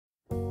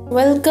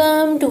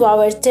Welcome to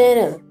our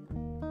channel.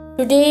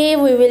 Today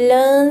we will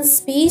learn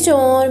speech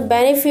on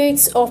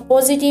benefits of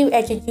positive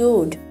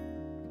attitude.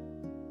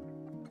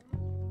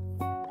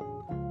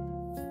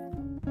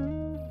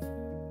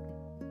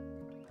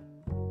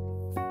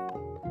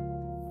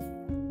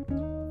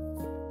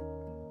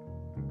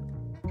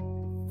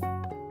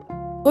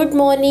 Good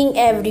morning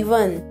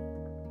everyone.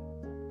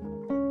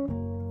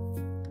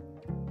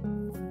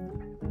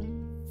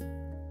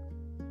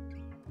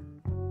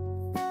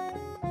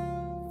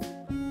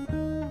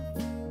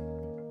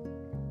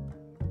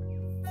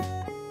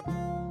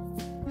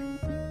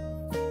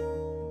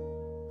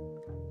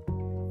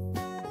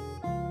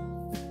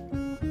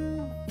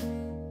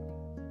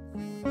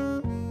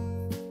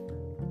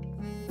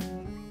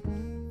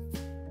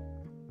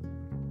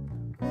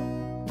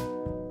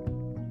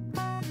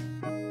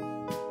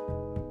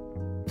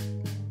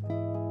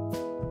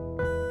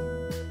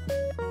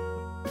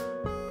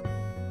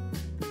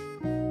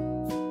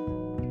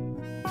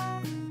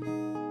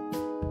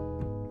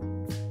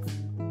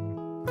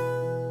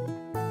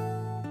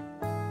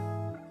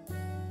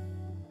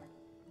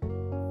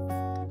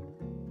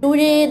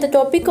 Today the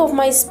topic of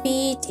my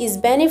speech is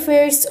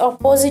benefits of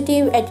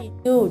positive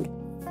attitude.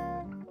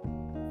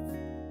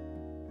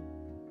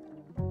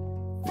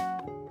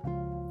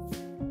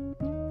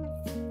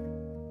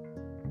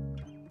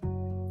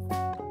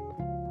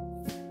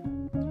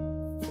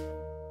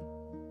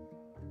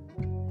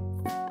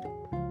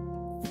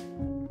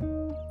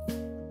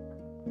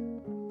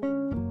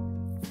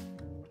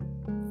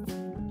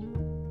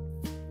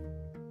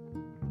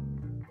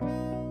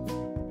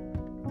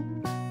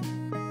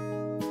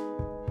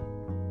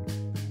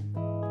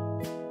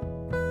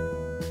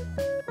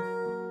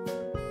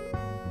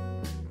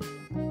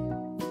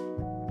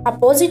 A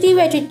positive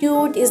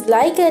attitude is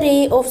like a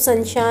ray of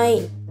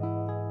sunshine.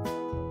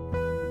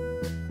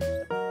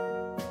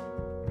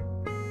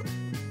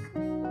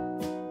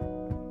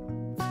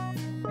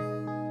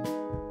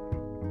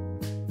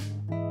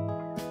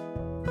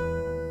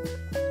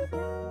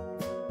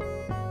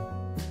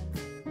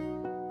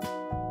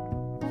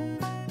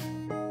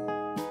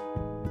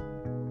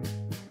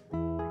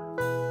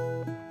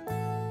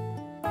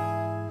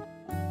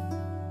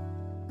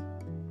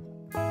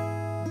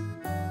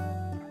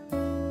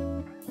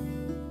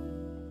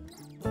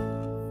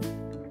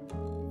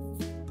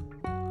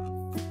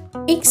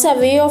 It's a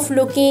way of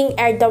looking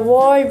at the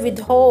world with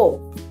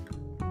hope.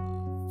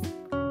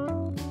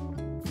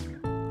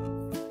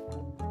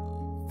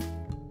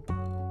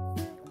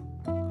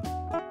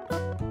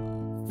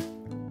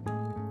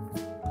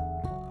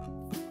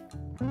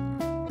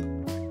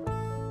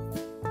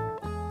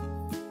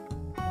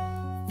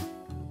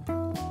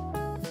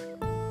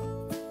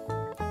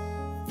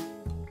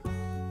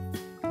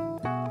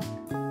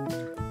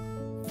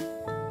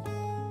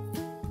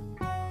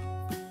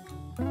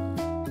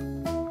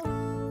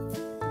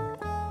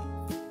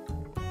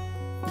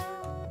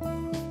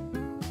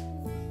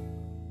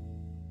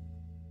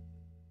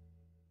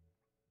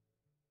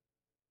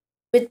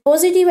 With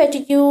positive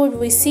attitude,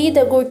 we see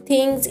the good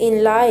things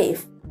in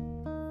life.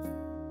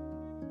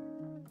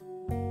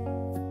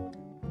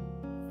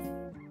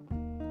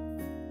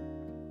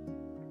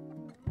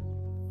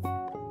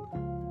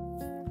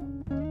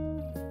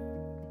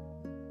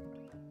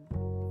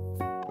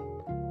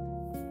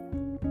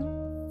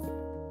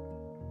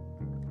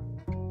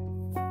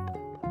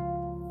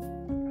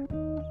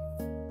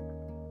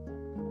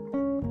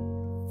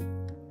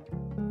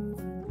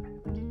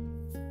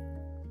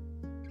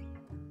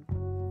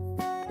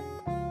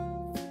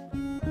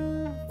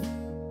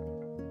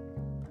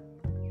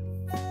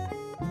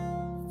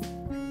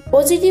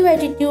 Positive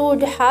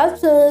attitude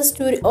helps us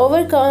to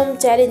overcome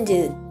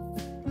challenges.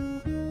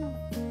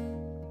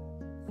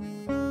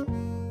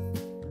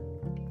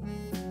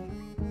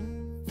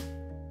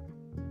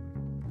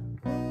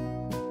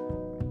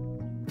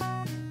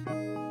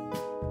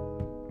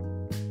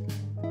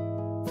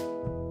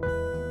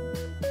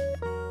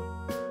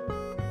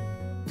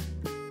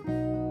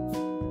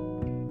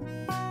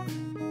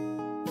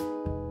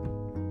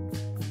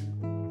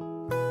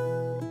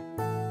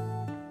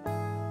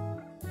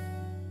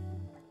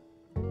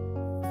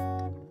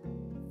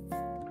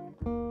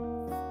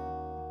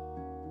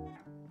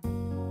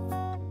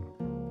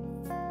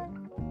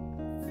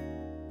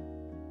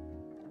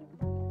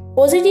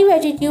 Positive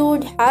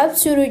attitude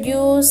helps to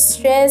reduce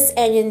stress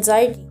and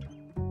anxiety.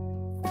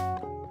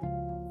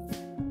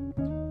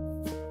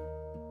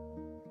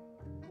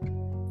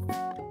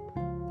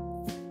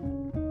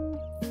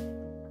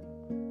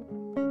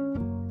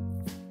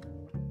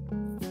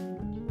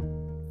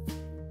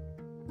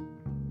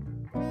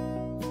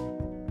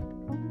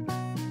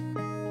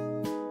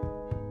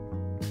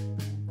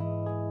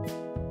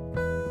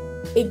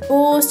 It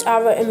boosts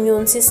our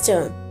immune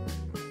system.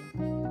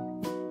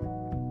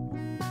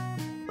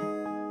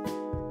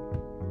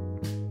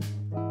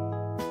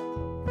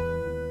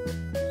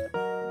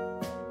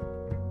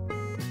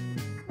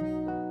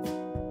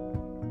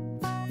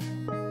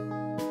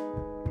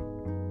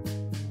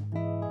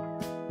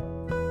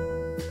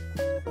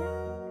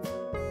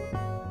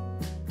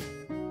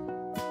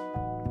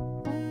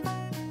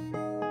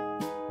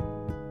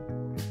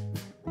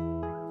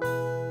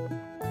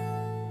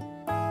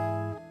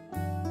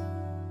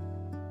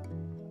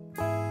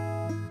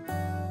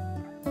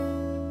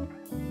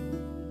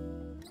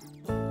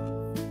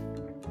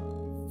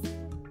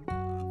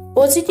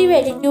 Positive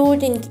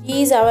attitude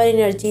increase our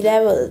energy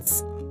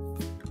levels.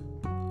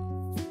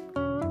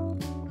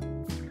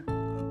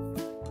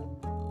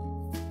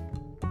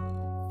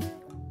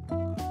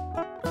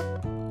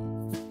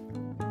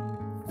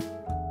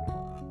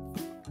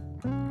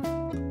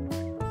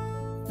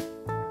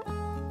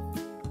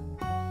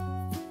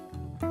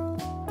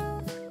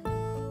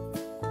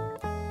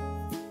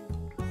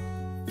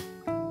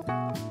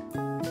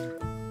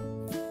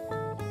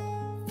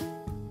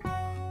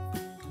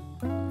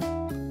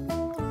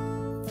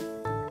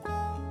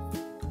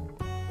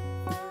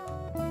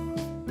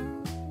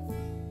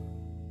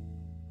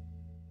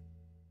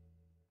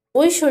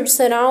 We should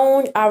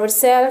surround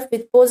ourselves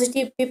with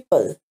positive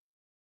people.